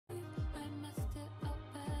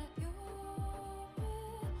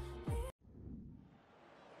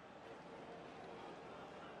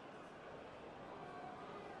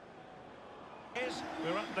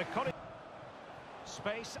We're at the Corazon.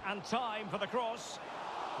 Space and time for the cross.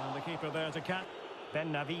 And the keeper there to catch.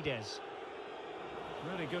 Benavides.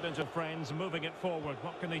 Really good into friends, moving it forward.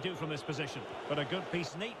 What can they do from this position? But a good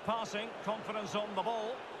piece. Neat passing, confidence on the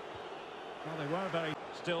ball. Well, they were very...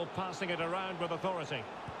 Still passing it around with authority.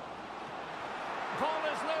 Ball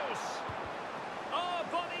is loose. Oh,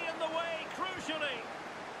 body in the way, crucially.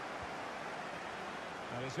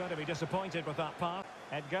 And he's going to be disappointed with that pass.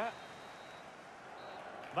 Edgar.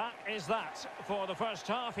 That is that for the first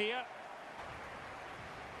half here.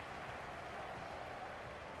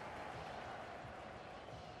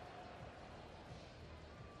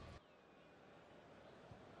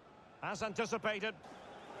 As anticipated.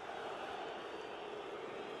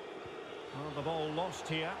 Well, the ball lost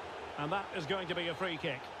here, and that is going to be a free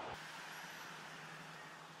kick.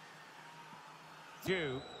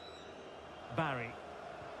 Barry.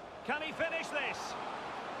 Can he finish this?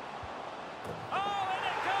 Oh, and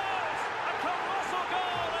it goes! A colossal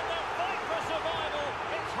goal in their fight for survival.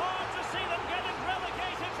 It's hard to see them getting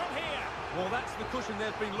relegated from here. Well, that's the cushion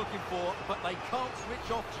they've been looking for, but they can't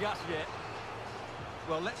switch off just yet.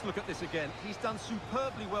 Well, let's look at this again. He's done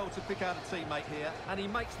superbly well to pick out a teammate here, and he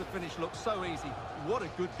makes the finish look so easy. What a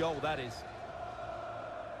good goal that is.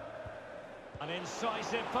 An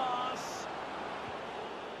incisive pass.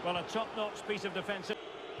 Well, a top-notch piece of defensive.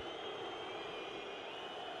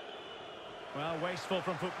 Well, wasteful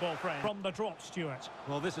from football friend. From the drop, Stuart.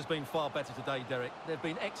 Well, this has been far better today, Derek. They've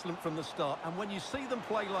been excellent from the start, and when you see them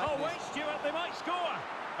play like this... Oh, wait, Stuart, they might score.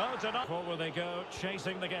 Oh, denied. Forward they go,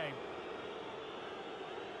 chasing the game.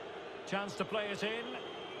 Chance to play it in.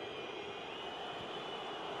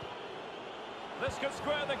 This could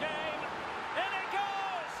square the game. In it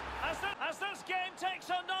goes! As this game takes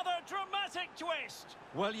another dramatic twist.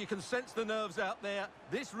 Well, you can sense the nerves out there.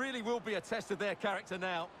 This really will be a test of their character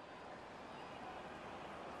now.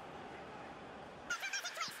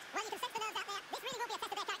 Well, you can sense the nerves out there. This really will be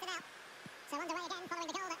a test of their character now. So underway again following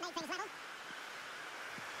the goal that made things level.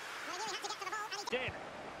 Well, he knew he had to get to the ball and he did.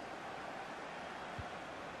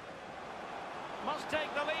 Must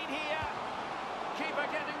take the lead here. Keeper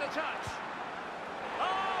getting the touch.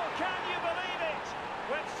 Oh, can you believe it?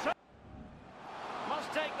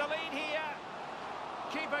 Must take the lead here.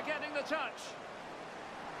 Keeper getting the touch.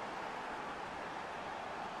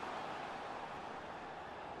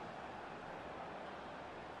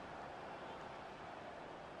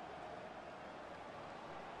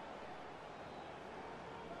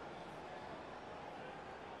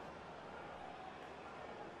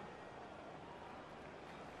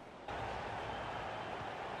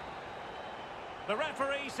 The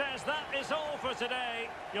referee says that is all for today.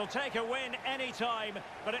 You'll take a win anytime,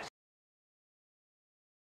 but it's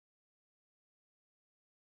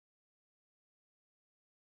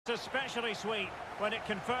especially sweet when it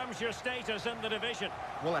confirms your status in the division.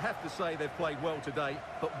 Well, I have to say they've played well today,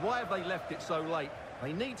 but why have they left it so late?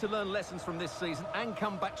 They need to learn lessons from this season and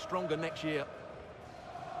come back stronger next year.